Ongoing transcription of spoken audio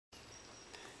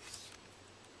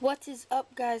What is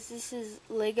up, guys? This is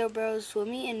Lego Bros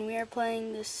Swimmy, and we are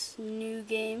playing this new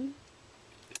game.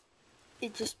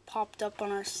 It just popped up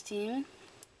on our Steam,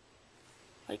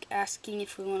 like asking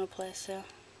if we want to play, so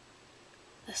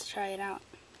let's try it out.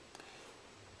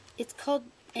 It's called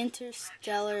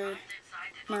Inrerstellar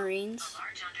Marines.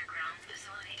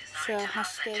 So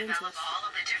let's get into this.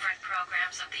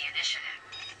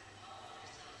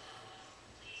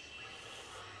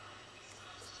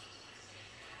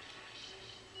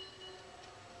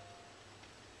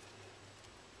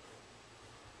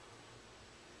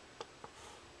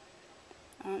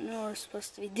 I don't know what we're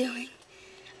supposed to be doing.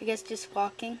 I guess just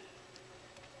walking.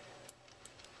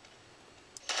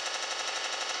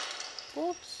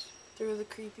 Whoops. Through the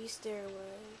creepy stairway.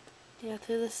 Yeah,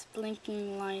 through this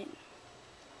blinking light.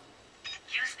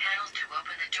 Use panels to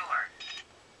open the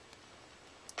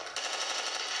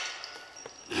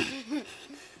door.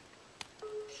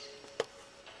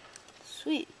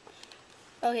 Sweet.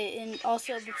 Okay, and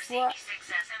also before...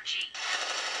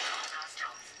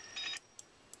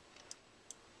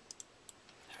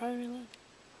 How do I reload?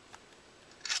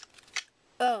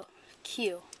 Oh,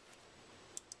 Q.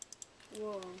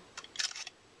 Whoa.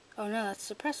 Oh no,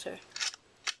 that's suppressor.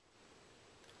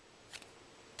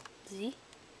 Z.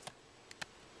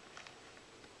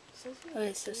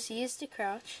 Okay, so C is to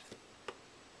crouch.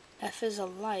 F is a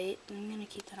light. I'm gonna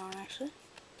keep that on actually.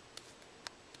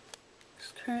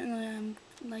 Because currently I'm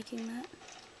liking that.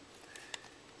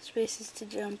 Space is to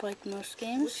jump like most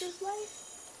games. Which is light?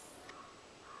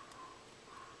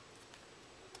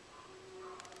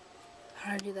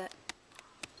 How do I do that?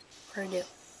 What do I do?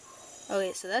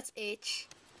 Okay, so that's H.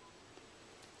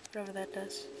 Whatever that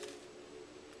does.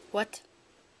 What?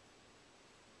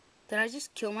 Did I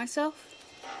just kill myself?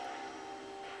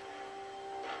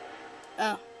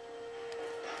 Oh.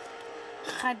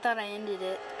 I thought I ended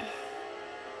it.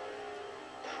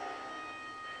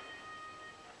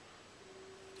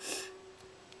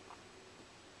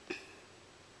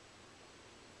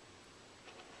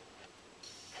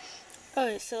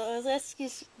 Okay, so let's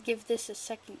just give this a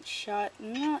second shot.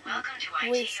 Not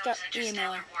waste up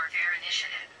email. Warfare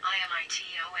Initiative,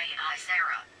 IMITOAI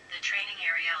Sarah. The training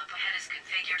area up ahead is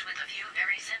configured with a few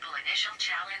very simple initial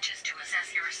challenges to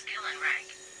assess your skill and rank.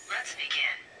 Let's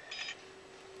begin.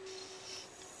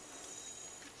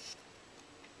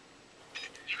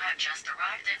 You have just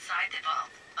arrived inside the vault,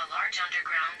 a large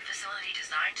underground facility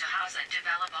designed to house and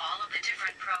develop all of the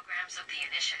different programs of the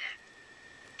initiative.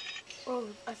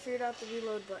 Oh, I figured out the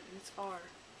reload button. It's R.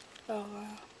 Oh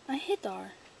wow. I hit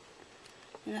R.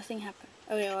 And nothing happened.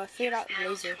 Okay, well I figured out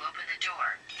laser. To open the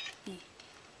door. E.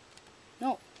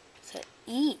 No, it's an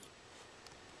E.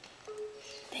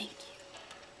 Thank you.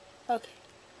 Okay.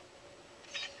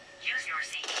 Use your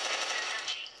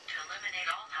CE-6SMG to eliminate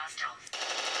all hostiles.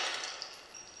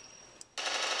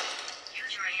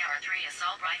 Use your AR-3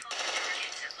 assault rifle for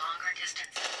targets at longer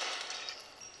distances.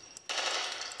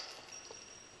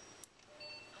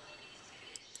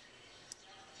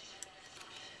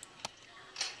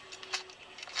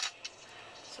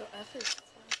 So F is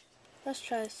flash. Let's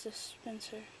try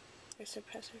dispenser or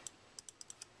suppressor.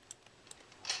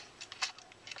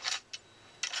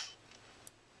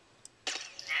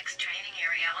 Next training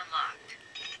area unlocked.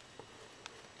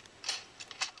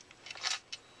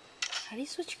 How do you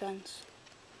switch guns?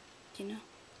 Do you know?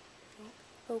 No.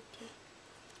 Okay.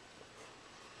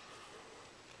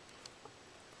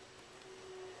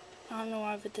 I don't know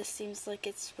why, but this seems like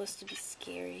it's supposed to be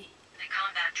scary. The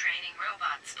combat training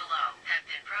robots below have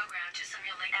been programmed to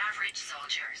simulate average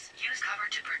soldiers. Use cover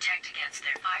to protect against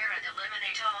their fire and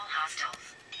eliminate all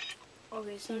hostiles.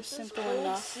 Okay, so Seems this is simple hold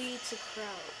enough. C to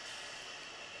crouch.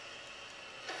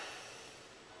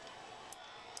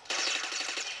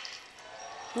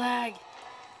 Lag.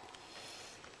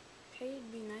 Okay,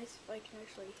 it'd be nice if I can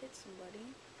actually hit somebody.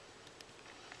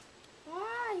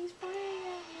 Ah, he's firing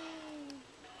at me.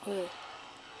 Okay.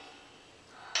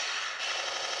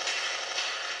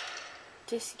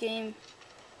 This game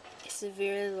is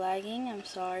severely lagging. I'm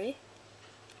sorry.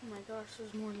 Oh my gosh,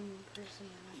 there's more than one person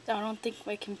in it. I don't think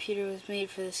my computer was made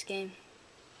for this game.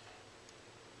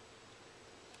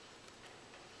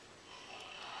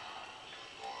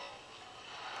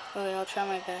 Okay, I'll try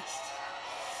my best.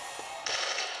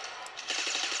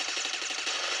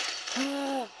 I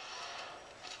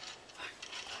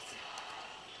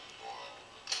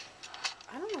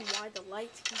don't know why the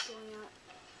lights keep going out.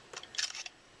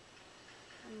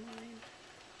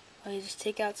 Okay, just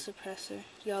take out suppressor.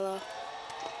 YOLO.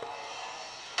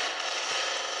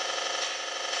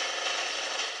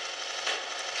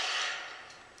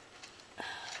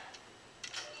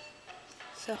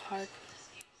 So hard.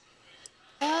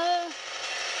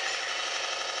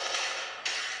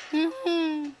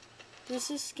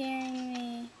 This is scaring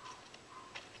me.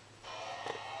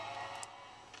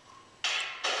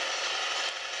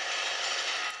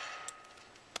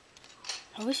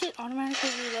 I wish it automatically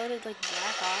reloaded like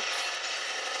Black Ops.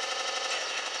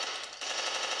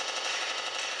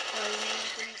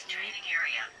 Next training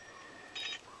area.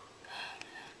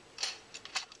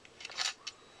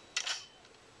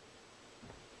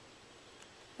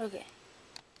 Okay.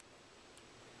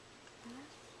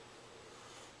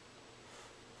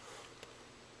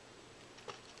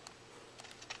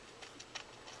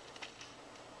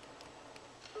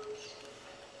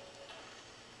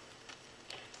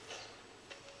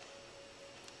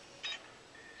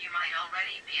 You might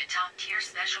already be a top-tier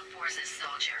Special Forces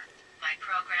soldier. My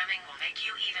programming will make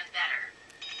you even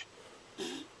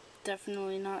better.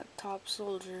 Definitely not top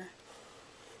soldier.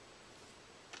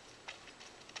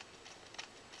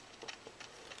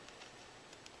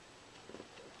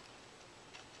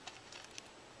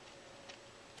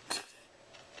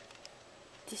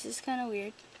 This is kind of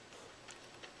weird.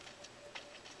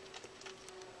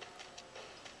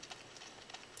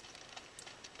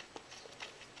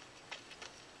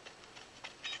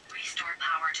 Restore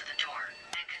power to the door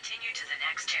and continue to the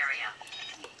next area.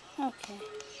 Okay.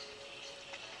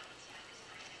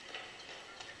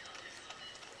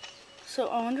 So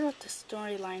I wonder what the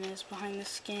storyline is behind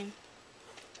this game.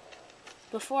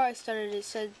 Before I started, it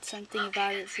said something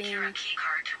about it being. Secure a key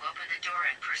card to open the door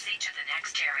and proceed to the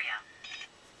next area.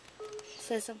 It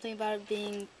said something about it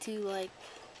being too like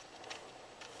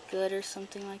good or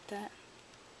something like that.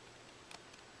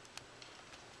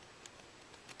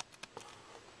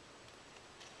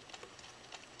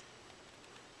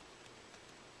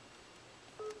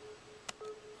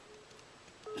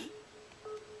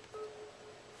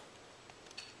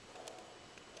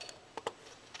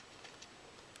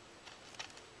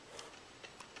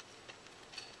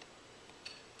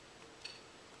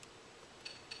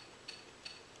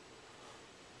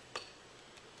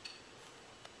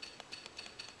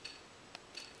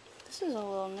 This is a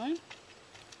little annoying.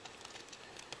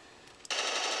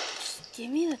 Just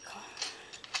give me the car.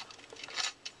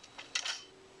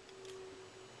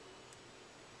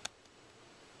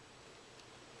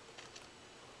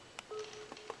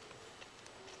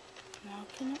 Now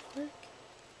can it work?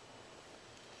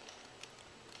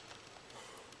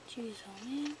 Jeez, oh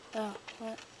man. Oh,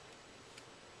 what?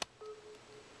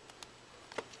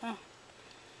 Oh.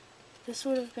 This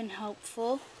would have been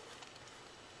helpful.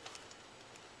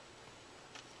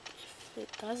 If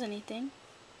it does anything.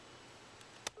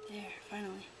 There,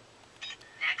 finally.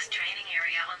 Next training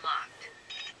area unlocked.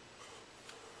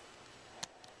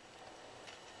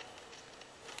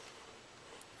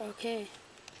 Okay.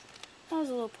 That was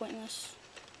a little pointless.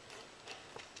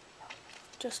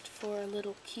 Just for a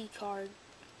little key card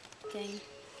thing.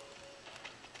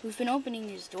 We've been opening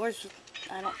these doors with,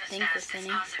 I don't Move as think fast with as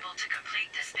any. possible to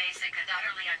complete this basic and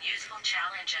utterly unuseful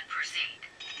challenge and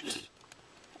proceed.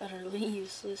 Utterly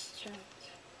useless challenge.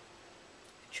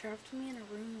 Trapped me in a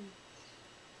room.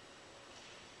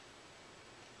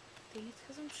 I think it's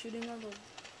because I'm shooting on the.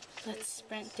 Let's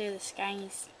sprint through the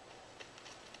skies.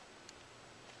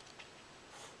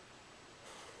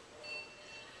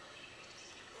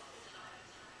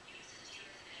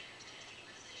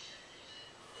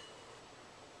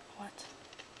 What?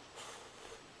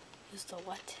 Use the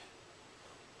what?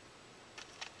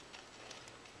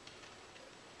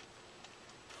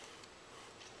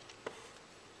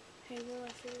 Hey, Will, I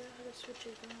figured out how to switch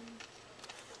it on.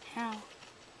 How?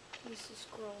 Use the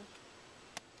scroll.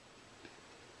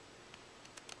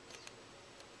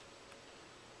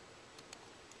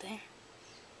 There.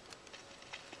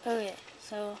 Okay,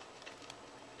 so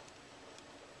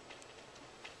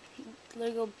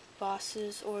Lego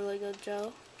bosses or Lego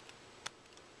Joe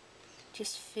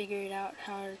just figured out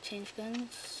how to change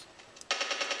guns.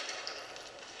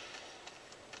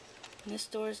 And this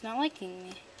door is not liking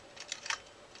me.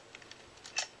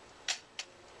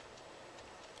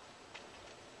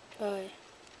 Okay.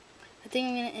 I think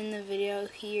I'm gonna end the video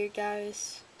here,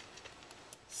 guys.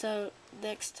 So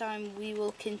next time we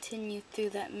will continue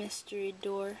through that mystery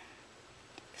door.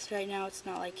 Because right now it's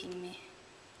not liking me.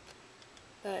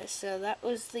 So that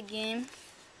was the game.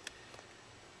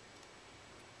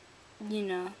 You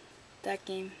know, that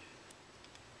game.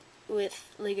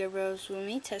 With Lego Bros. With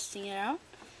me, testing it out.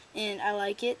 And I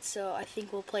like it, so I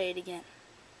think we'll play it again.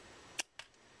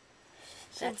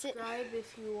 That's it. Subscribe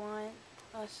if you want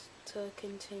us to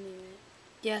continue it.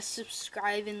 Yeah,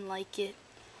 subscribe and like it.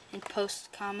 And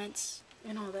post comments.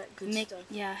 And all that good stuff.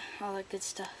 Yeah, all that good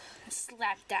stuff.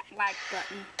 Slap that like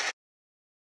button.